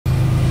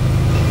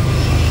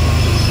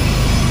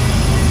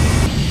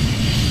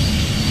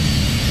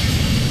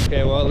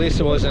least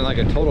it wasn't like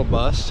a total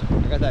bust.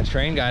 I got that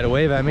train guy to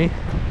wave at me.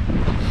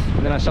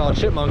 And then I saw a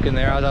chipmunk in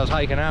there as I was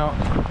hiking out.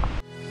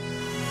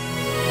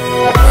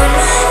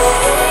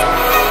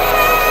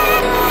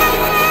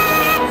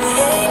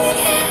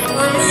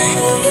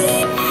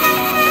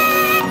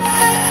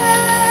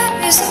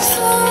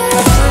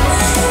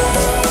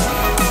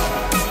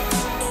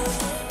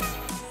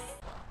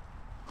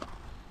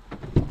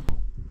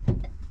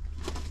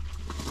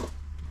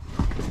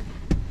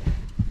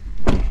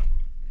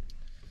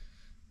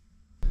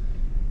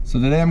 So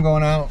today I'm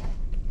going out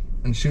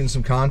and shooting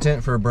some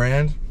content for a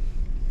brand,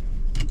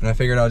 and I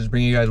figured I'll just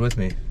bring you guys with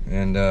me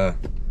and kind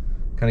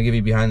of give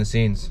you behind the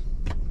scenes.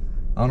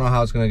 I don't know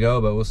how it's gonna go,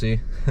 but we'll see.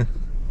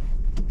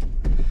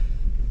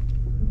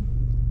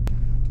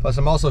 Plus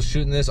I'm also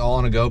shooting this all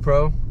on a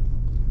GoPro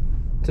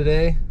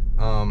today.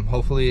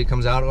 Hopefully it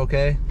comes out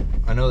okay.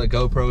 I know that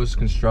GoPros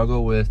can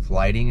struggle with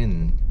lighting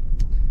and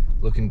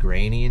looking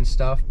grainy and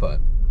stuff,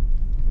 but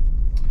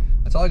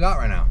that's all I got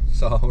right now,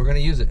 so we're gonna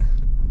use it.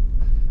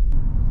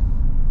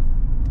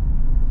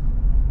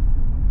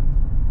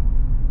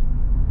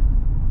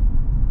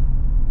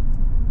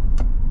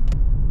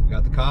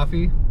 Got the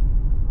coffee,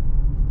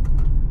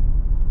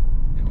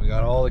 and we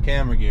got all the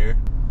camera gear,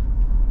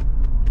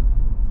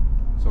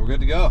 so we're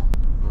good to go.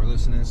 We're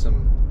listening to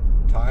some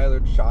Tyler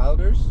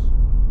Childers.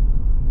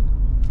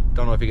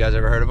 Don't know if you guys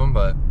ever heard of him,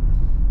 but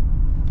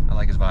I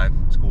like his vibe.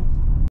 It's cool.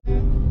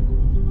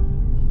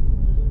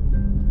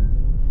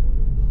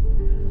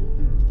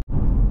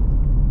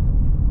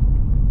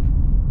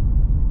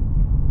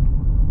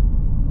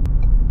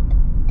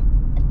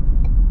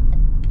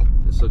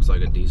 This looks like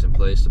a decent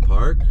place to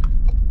park.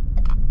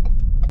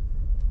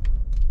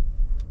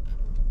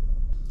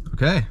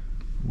 Okay,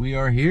 we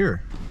are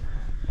here.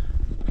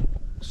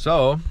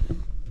 So,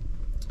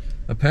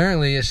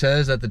 apparently it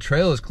says that the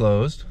trail is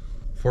closed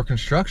for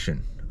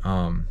construction.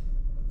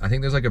 I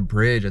think there's like a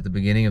bridge at the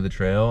beginning of the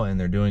trail and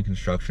they're doing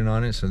construction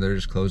on it, so they're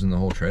just closing the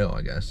whole trail,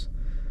 I guess.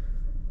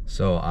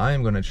 So I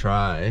am gonna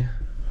try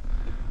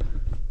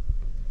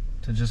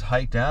to just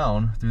hike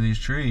down through these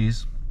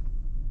trees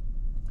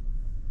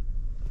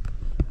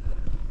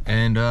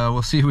and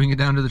we'll see if we can get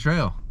down to the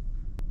trail.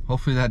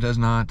 Hopefully that does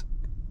not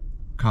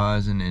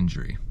cause an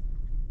injury.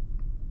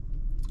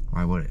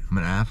 Why would it? I'm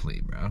an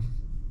athlete, bro.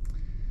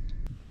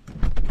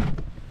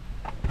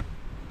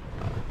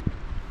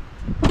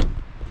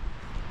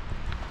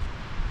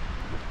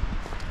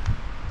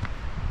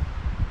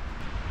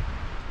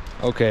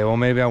 Okay, well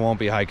maybe I won't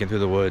be hiking through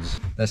the woods.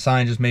 That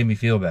sign just made me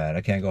feel bad.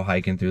 I can't go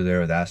hiking through there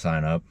with that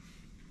sign up.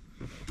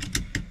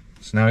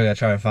 So now we gotta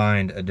try to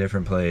find a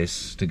different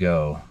place to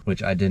go,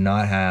 which I did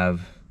not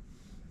have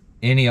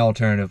any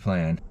alternative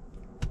plan.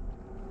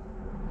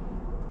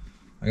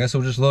 I guess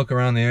we'll just look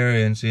around the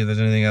area and see if there's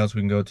anything else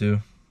we can go to.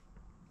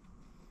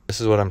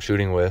 This is what I'm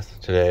shooting with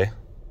today.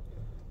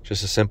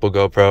 Just a simple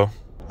GoPro.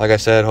 Like I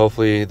said,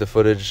 hopefully the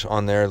footage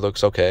on there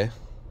looks okay.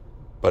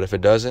 But if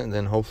it doesn't,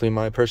 then hopefully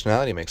my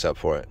personality makes up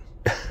for it.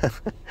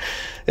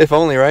 If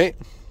only, right?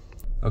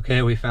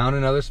 Okay, we found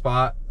another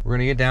spot. We're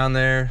gonna get down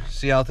there,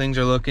 see how things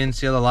are looking,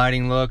 see how the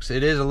lighting looks.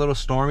 It is a little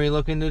stormy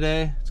looking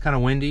today. It's kind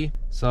of windy,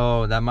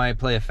 so that might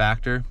play a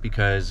factor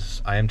because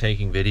I am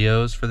taking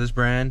videos for this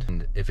brand.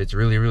 And if it's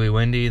really, really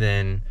windy,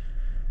 then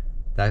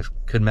that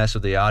could mess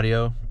with the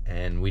audio,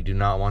 and we do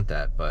not want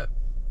that. But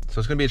so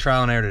it's gonna be a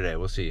trial and error today.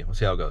 We'll see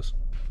how it goes.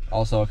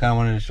 Also, I kind of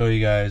wanted to show you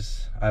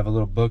guys, I have a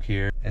little book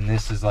here, and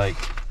this is like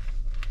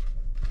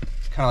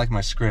kind of like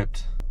my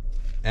script.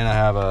 And I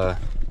have a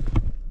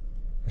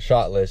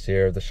shot list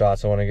here of the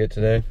shots I want to get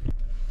today.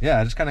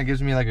 Yeah, it just kind of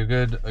gives me like a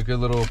good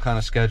little kind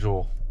of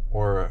schedule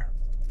or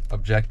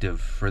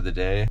objective for the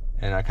day,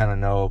 and I kind of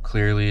know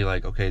clearly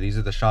like, okay, these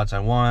are the shots I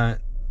want,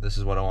 this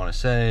is what I want to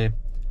say,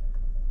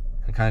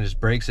 and kind of just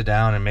breaks it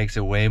down and makes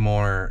it way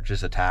more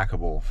just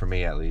attackable for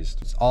me, at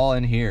least. It's all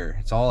in here.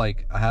 It's all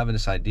like I have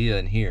this idea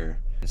in here,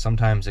 and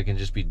sometimes it can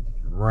just be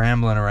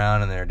rambling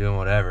around in there doing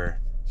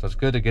whatever, so it's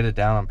good to get it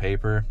down on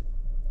paper.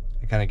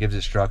 It kind of gives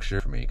it structure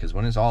for me, because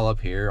when it's all up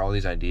here, all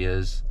these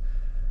ideas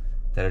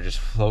that are just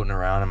floating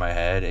around in my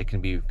head, it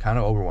can be kind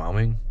of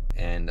overwhelming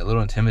and a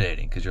little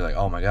intimidating, because you're like,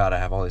 oh my god, I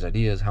have all these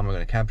ideas, how am I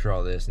going to capture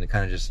all this? And it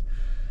kind of just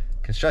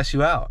can stress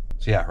you out.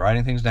 So yeah,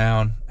 writing things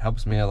down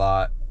helps me a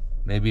lot.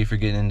 Maybe if you're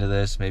getting into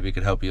this, maybe it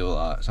could help you a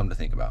lot. Something to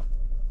think about.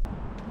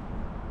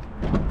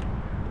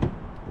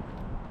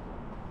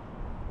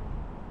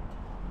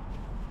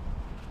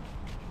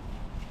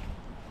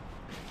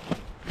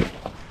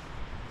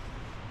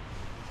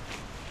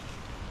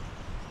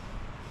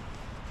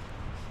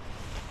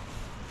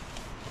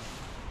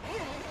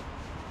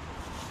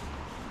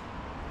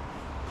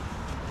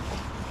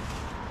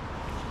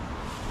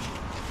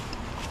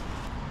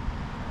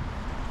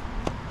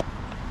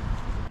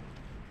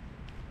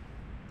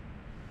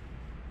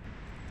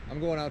 I'm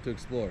going out to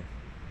explore.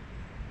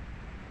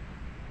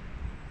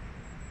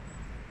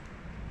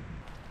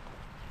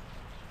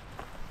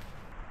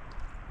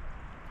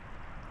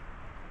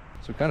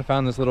 So we kind of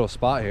found this little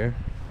spot here.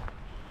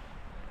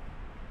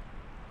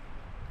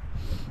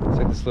 It's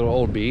like this little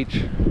old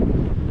beach.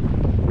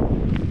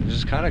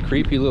 Just kind of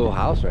creepy little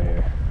house right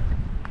here.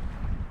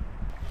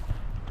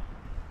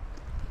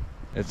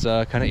 It's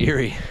kind of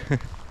eerie.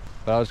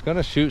 But I was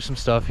gonna shoot some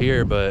stuff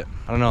here, but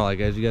I don't know, like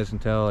as you guys can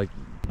tell, like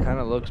kind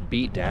of looks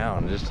beat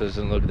down. It just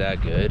doesn't look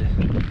that good.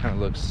 It kind of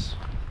looks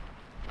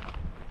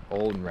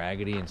old and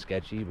raggedy and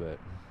sketchy, but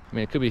I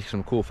mean, it could be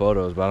some cool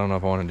photos, but I don't know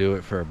if I want to do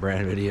it for a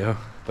brand video.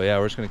 But yeah,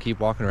 we're just gonna keep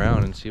walking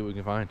around and see what we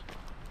can find.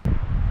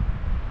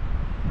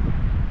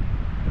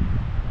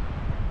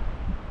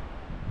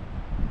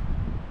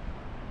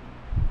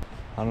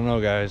 I don't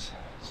know, guys.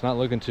 It's not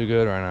looking too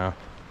good right now.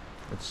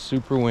 It's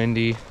super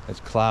windy,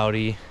 it's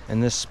cloudy,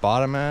 and this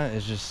spot I'm at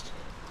is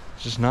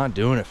just not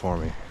doing it for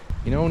me.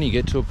 You know, when you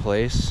get to a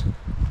place,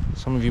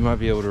 some of you might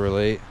be able to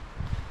relate,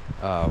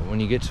 when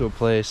you get to a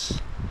place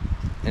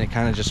and it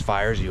kind of just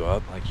fires you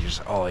up, like you're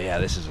just, oh yeah,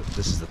 this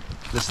is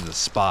the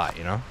spot,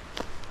 you know?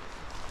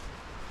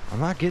 I'm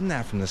not getting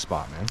that from this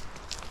spot, man.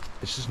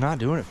 It's just not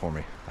doing it for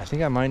me. I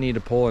think I might need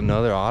to pull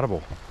another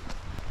audible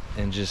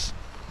and just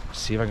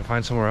see if I can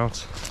find somewhere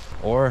else.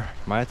 Or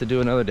might have to do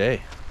another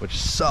day, which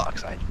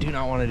sucks. I do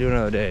not want to do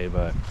another day,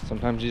 but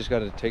sometimes you just got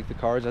to take the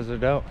cards as they're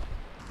dealt.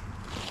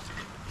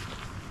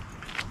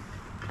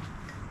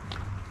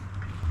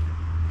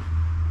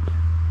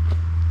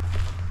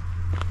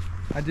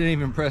 I didn't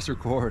even press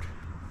record.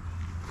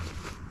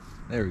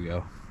 There we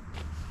go.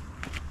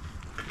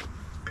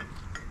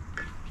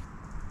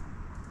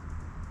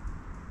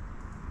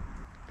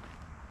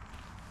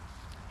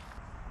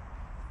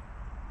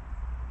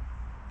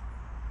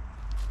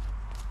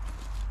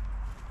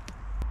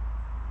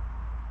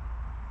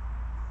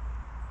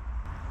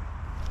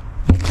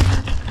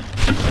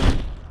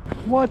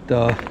 What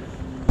the?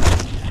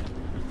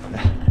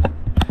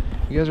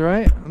 You guys all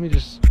right? Let me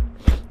just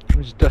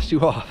dust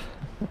you off.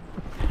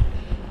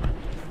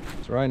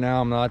 So right now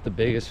I'm not the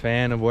biggest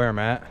fan of where I'm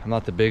at. I'm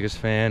not the biggest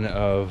fan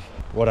of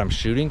what I'm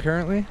shooting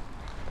currently.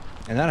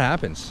 And that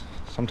happens.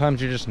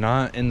 Sometimes you're just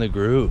not in the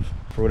groove.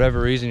 For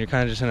whatever reason, you're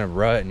kind of just in a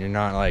rut and you're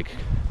not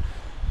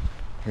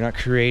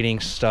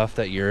creating stuff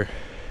that you're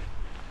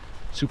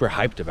super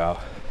hyped about.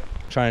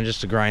 I'm trying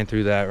just to grind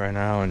through that right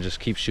now and just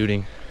keep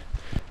shooting.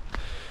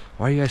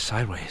 Why are you guys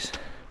sideways?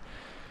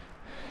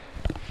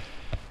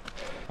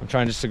 I'm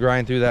trying just to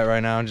grind through that right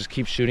now and just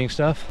keep shooting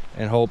stuff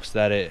in hopes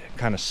that it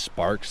kind of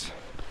sparks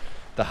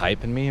the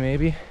hype in me,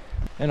 maybe.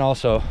 And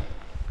also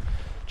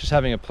just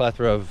having a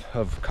plethora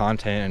of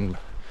content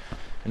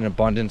and an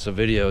abundance of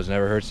videos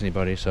never hurts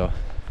anybody. So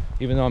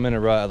even though I'm in a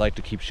rut, I like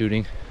to keep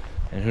shooting,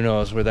 and who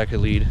knows where that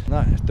could lead. I'm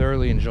not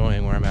thoroughly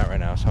enjoying where I'm at right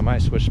now, so I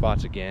might switch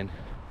spots again.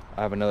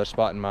 I have another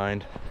spot in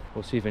mind.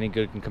 We'll see if any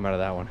good can come out of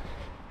that one.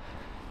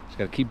 Just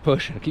gotta keep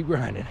pushing, keep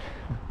grinding.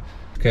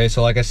 Okay,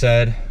 so like I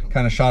said,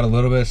 kind of shot a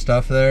little bit of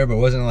stuff there, but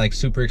wasn't like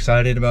super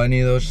excited about any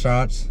of those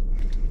shots.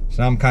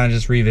 So now I'm kind of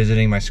just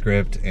revisiting my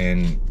script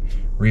and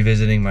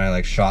revisiting my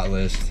like shot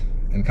list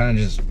and kind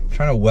of just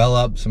trying to well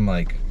up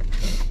some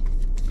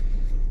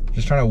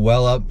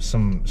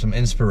some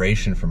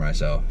inspiration for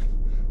myself.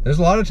 There's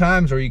a lot of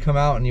times where you come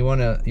out and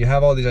you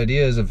have all these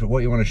ideas of what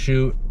you want to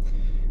shoot,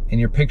 and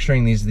you're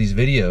picturing these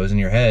videos in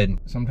your head.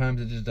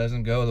 Sometimes it just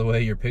doesn't go the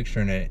way you're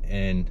picturing it,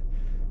 and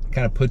it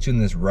kind of puts you in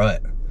this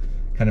rut.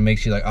 Kind of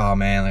makes you like, oh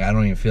man, like I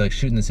don't even feel like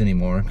shooting this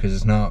anymore because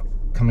it's not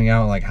coming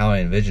out like how I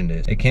envisioned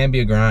it. It can be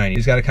a grind. You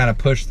just got to kind of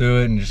push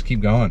through it and just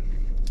keep going.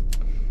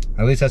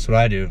 At least that's what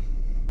I do.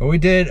 But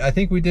I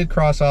think we did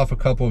cross off a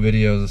couple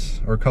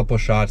videos or a couple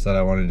shots that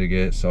I wanted to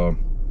get. So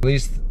at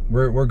least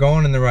we're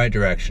going in the right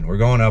direction. We're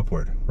going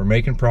upward. We're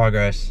making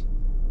progress.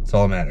 That's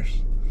all that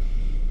matters.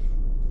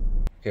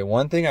 Okay,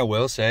 one thing I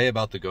will say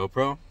about the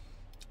GoPro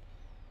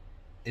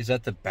is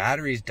that the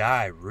batteries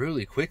die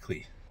really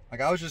quickly.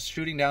 Like I was just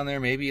shooting down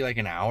there maybe like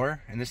an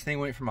hour, and this thing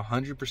went from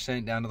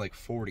 100% down to like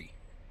 40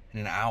 in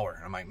an hour.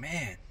 And I'm like,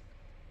 man,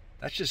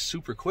 that's just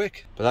super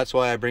quick. But that's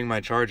why I bring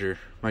my charger,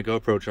 my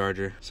GoPro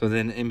charger. So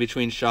then in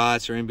between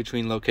shots or in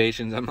between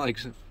locations, I'm like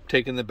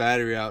taking the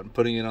battery out and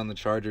putting it on the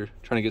charger,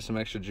 trying to get some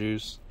extra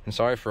juice. And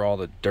sorry for all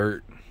the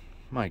dirt.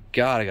 My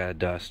God, I got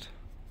dust.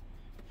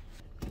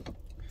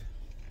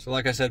 So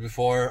like I said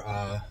before,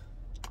 I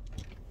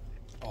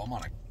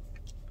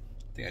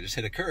think I just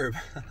hit a curb.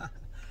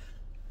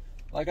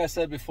 Like I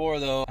said before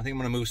though, I think I'm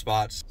gonna move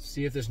spots,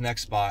 see if this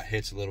next spot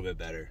hits a little bit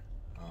better.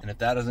 And if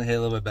that doesn't hit a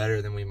little bit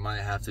better, then we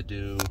might have to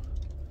do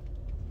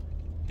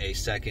a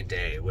second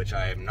day, which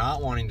I am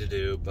not wanting to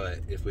do,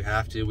 but if we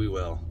have to, we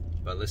will.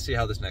 But let's see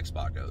how this next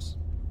spot goes.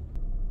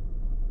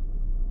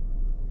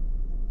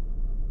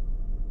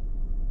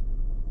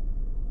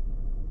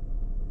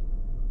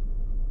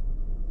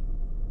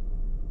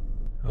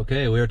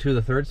 Okay, we are to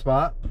the third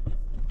spot.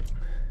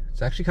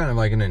 It's actually kind of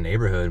like in a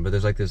neighborhood, but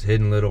there's like this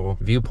hidden little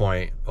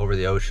viewpoint over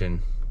the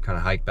ocean, kind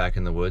of hike back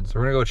in the woods. So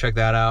we're gonna go check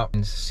that out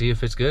and see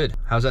if it's good.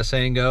 How's that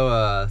saying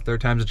go? Third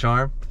time's a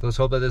charm. Let's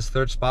hope that this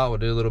third spot will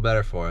do a little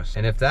better for us.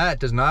 And if that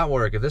does not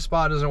work, if this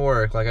spot doesn't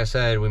work, like I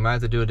said, we might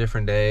have to do a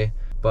different day.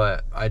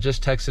 But I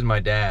just texted my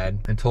dad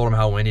and told him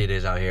how windy it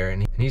is out here,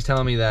 and he's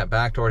telling me that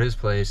back toward his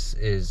place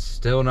is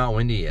still not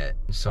windy yet.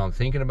 So I'm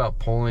thinking about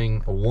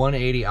pulling a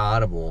 180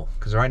 audible,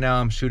 because right now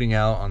I'm shooting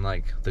out on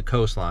like the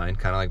coastline,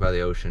 kind of like by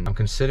the ocean. I'm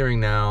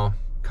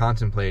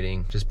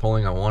contemplating just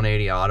pulling a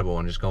 180 audible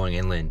and just going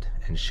inland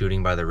and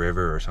shooting by the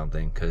river or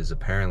something, because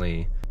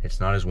apparently it's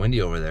not as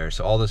windy over there.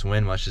 So all this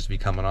wind must just be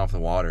coming off the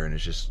water, and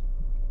it's just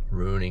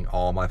ruining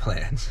all my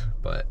plans.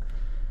 But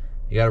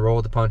you gotta roll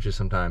with the punches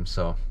sometimes.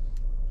 So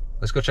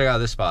let's go check out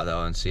this spot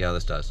though and see how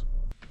this does.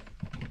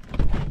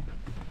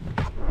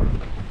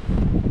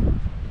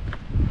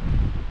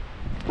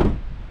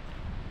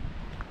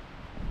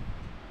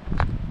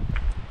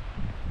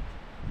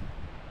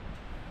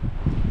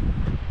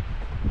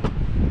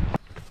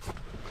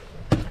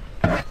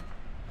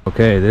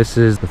 Okay, this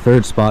is the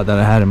third spot that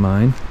I had in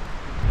mind.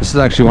 This is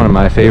actually one of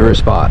my favorite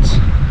spots.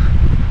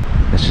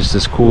 It's just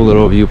this cool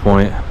little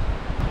viewpoint.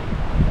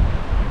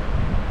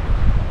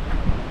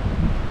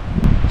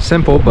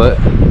 Simple, but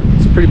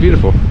it's pretty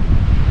beautiful.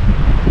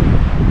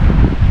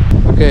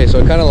 Okay,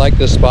 so I kind of like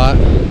this spot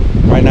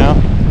right now.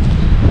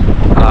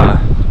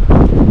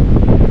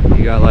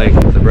 You got like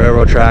the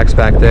railroad tracks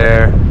back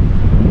there,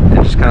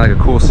 and just kind of like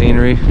a cool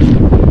scenery. So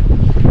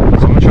I'm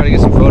gonna try to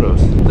get some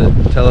photos.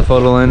 The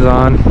telephoto lens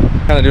on.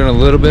 Kind of doing a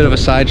little bit of a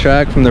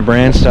sidetrack from the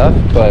brand stuff,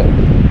 but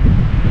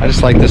I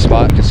just like this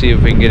spot to see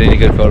if we can get any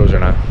good photos or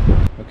not.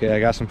 Okay, I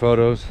got some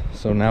photos,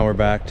 so now we're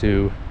back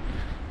to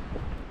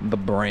the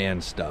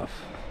brand stuff.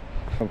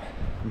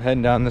 I'm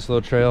heading down this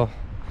little trail,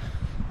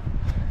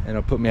 and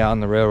it'll put me out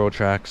on the railroad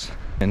tracks,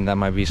 and that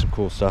might be some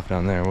cool stuff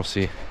down there. We'll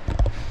see.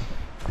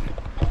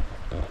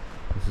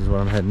 This is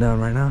where I'm heading down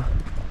right now.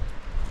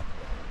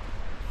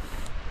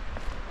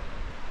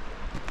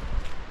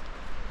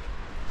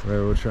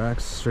 Railroad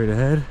tracks straight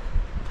ahead.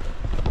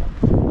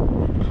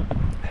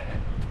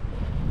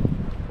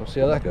 We'll see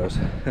how that goes.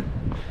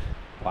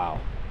 Wow.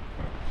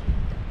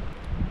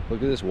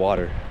 Look at this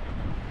water.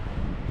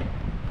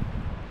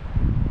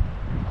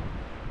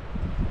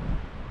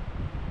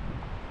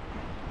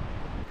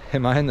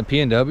 Am I in the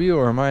PNW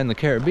or am I in the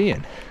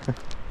Caribbean?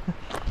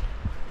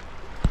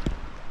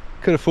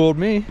 Could have fooled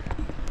me.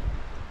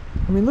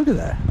 I mean, look at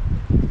that.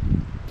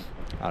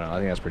 I don't know, I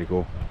think that's pretty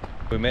cool.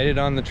 We made it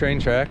on the train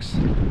tracks.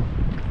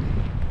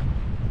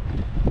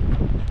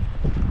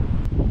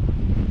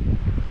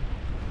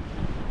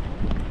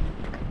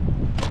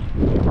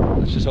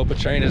 Let's just hope a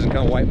train doesn't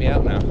come wipe me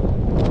out now.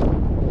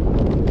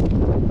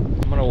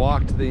 I'm gonna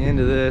walk to the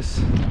end of this,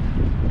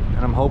 and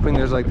I'm hoping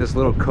there's like this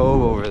little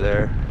cove over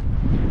there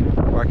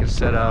where I can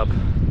set up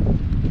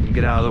and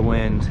get out of the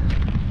wind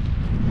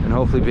and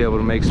hopefully be able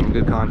to make some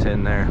good content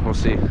in there. We'll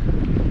see.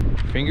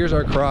 Fingers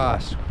are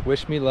crossed.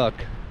 Wish me luck.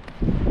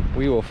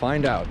 We will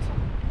find out.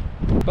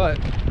 But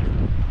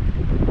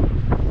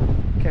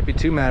can't be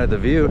too mad at the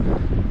view.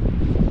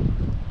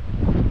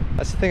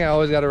 That's the thing I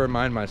always got to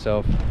remind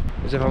myself,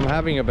 is if I'm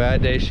having a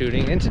bad day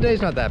shooting, and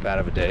today's not that bad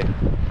of a day,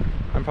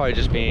 I'm probably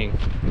just being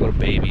a little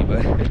baby,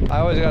 but I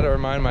always got to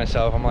remind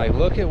myself, I'm like,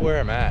 look at where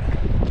I'm at.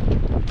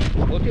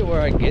 Look at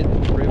where I get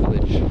the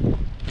privilege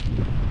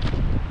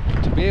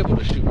to be able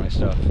to shoot my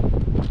stuff.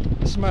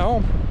 This is my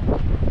home.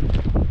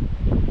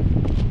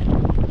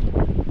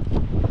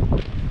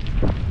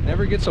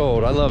 Never gets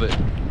old. I love it.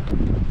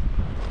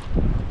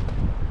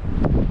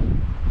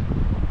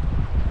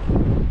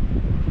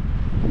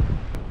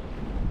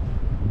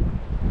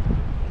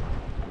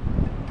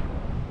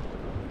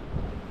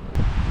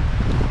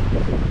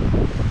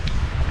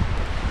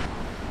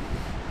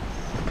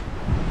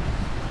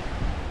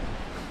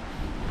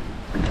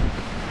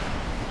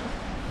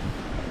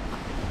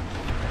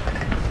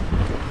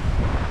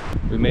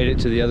 We made it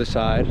to the other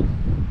side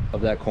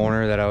of that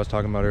corner that I was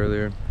talking about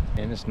earlier,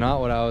 and it's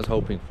not what I was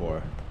hoping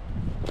for.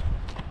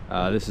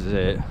 This is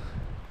it.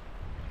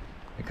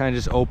 It kind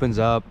of just opens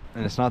up,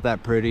 and it's not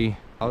that pretty.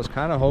 I was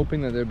kind of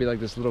hoping that there'd be like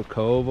this little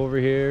cove over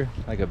here,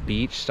 like a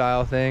beach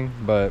style thing,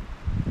 but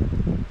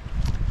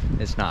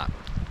it's not.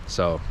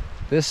 So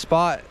this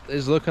spot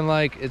is looking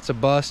like it's a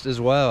bust as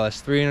well.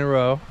 That's 3 in a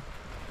row.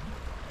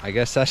 I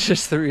guess that's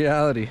just the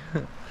reality.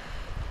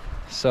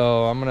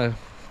 So I'm gonna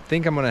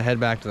head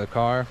back to the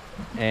car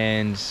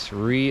and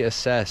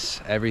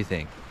reassess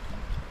everything.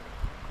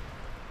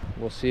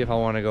 We'll see if I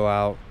want to go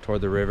out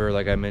toward the river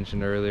like I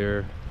mentioned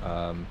earlier.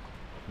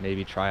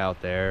 Maybe try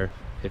out there.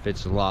 If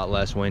it's a lot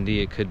less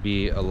windy, it could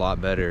be a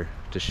lot better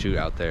to shoot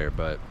out there,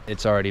 but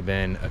it's already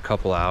been a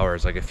couple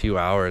hours, like a few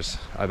hours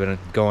I've been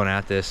going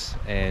at this,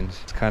 and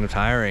it's kind of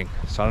tiring.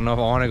 So I don't know if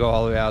I want to go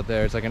all the way out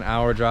there. It's like an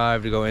hour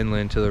drive to go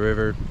inland to the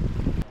river.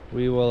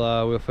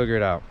 We'll figure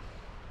it out.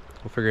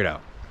 We'll figure it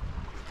out.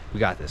 We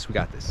got this, we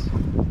got this.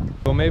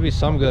 Well, maybe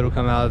some good will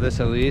come out of this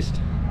at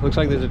least. Looks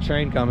like there's a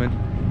train coming.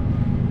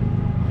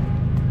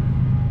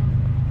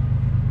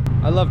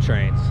 I love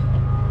trains.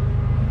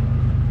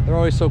 They're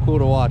always so cool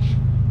to watch.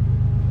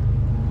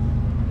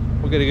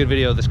 We'll get a good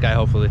video of this guy,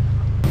 hopefully.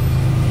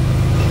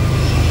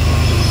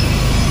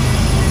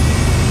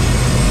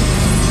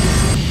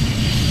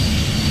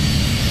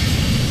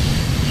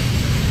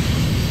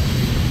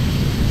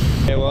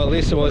 Okay, well, at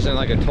least it wasn't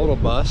like a total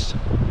bust.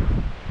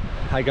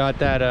 I got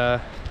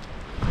that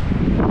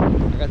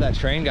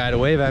train guy to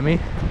wave at me.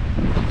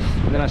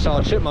 And then I saw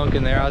a chipmunk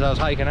in there as I was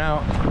hiking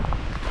out.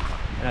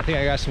 And I think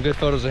I got some good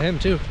photos of him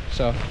too.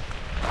 So,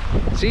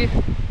 see?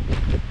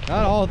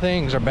 Not all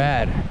things are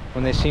bad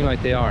when they seem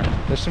like they are.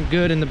 There's some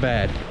good in the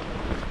bad,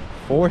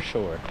 for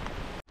sure.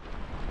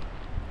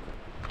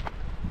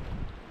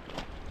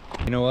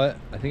 You know what?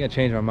 I think I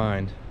changed my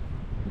mind.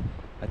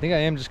 I think I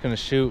am just gonna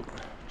shoot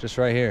just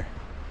right here.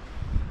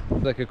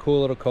 It's like a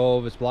cool little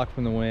cove. It's blocked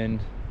from the wind.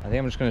 I think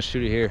I'm just gonna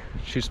shoot it here.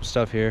 Shoot some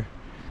stuff here.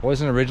 I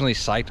wasn't originally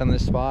psyched on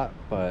this spot,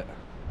 but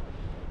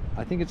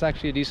I think it's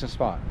actually a decent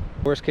spot.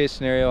 Worst case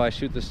scenario, I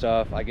shoot the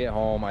stuff, I get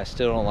home, I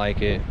still don't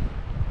like it.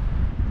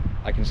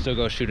 I can still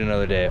go shoot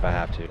another day if I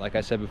have to. Like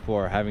I said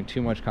before, having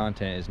too much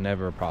content is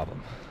never a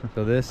problem.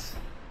 So this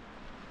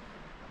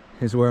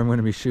is where I'm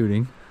gonna be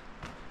shooting.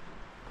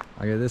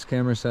 I got this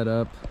camera set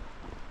up,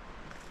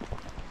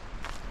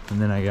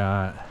 and then I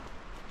got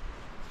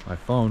my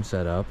phone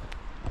set up,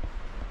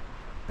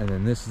 and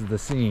then this is the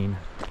scene.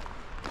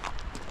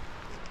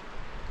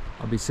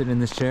 I'll be sitting in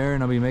this chair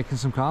and I'll be making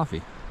some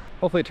coffee.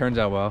 Hopefully it turns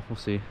out well, we'll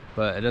see,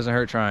 but it doesn't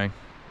hurt trying.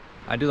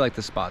 I do like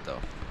this spot though.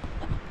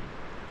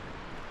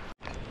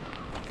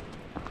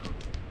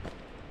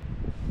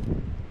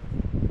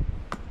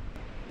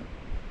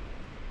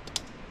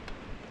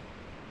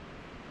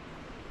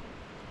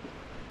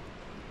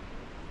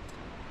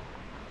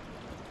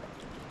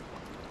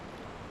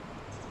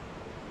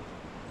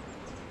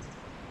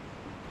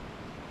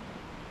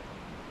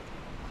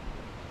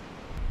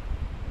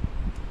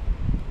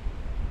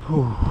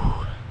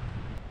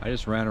 I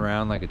just ran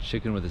around like a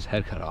chicken with his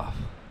head cut off,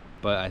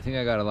 but I think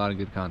I got a lot of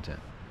good content.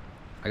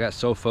 I got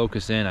so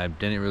focused in, I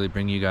didn't really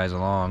bring you guys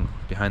along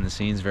behind the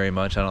scenes very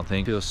much, I don't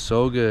think. It feels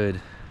so good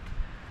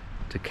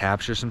to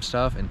capture some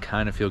stuff and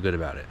kind of feel good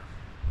about it.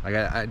 Like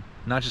I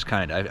not just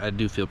kind, I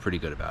do feel pretty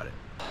good about it.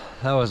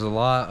 That was a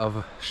lot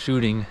of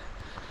shooting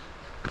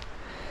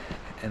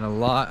and a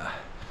lot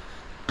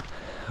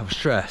of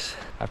stress.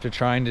 After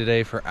trying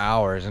today for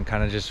hours and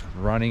kind of just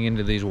running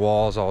into these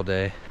walls all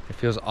day, it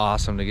feels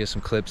awesome to get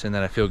some clips in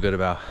that I feel good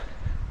about.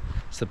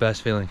 It's the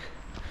best feeling.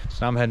 So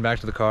now I'm heading back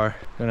to the car,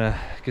 gonna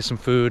get some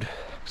food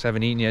because I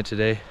haven't eaten yet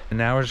today, and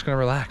now we're just gonna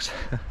relax.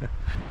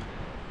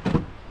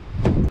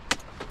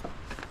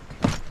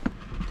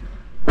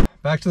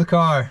 Back to the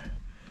car.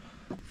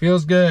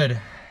 Feels good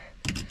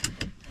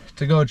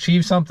to go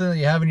achieve something that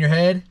you have in your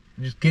head,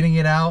 just getting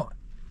it out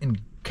and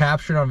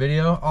captured on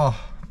video. Oh,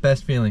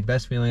 best feeling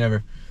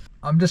ever.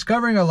 I'm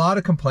discovering a lot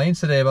of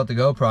complaints today about the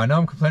GoPro. I know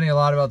I'm complaining a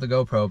lot about the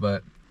GoPro,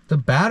 but the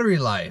battery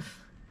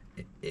life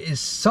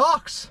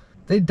sucks.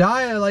 They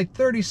die at like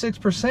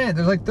 36%.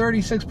 There's like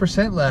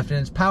 36% left and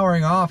it's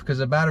powering off because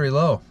the battery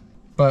low.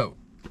 But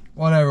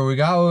whatever, we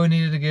got what we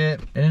needed to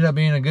get. It ended up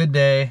being a good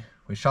day.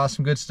 We shot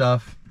some good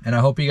stuff, and I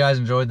hope you guys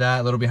enjoyed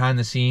that, a little behind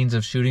the scenes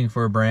of shooting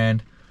for a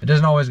brand. It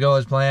doesn't always go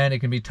as planned. It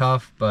can be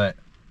tough, but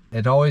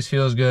it always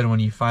feels good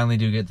when you finally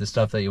do get the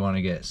stuff that you want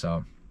to get.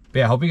 So, but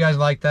yeah, I hope you guys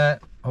liked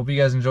that. Hope you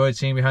guys enjoyed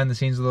seeing behind the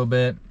scenes a little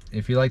bit.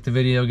 If you liked the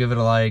video, give it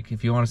a like.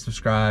 If you want to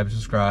subscribe.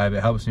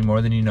 It helps me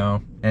more than you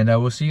know. And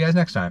we'll see you guys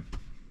next time.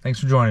 Thanks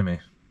for joining me.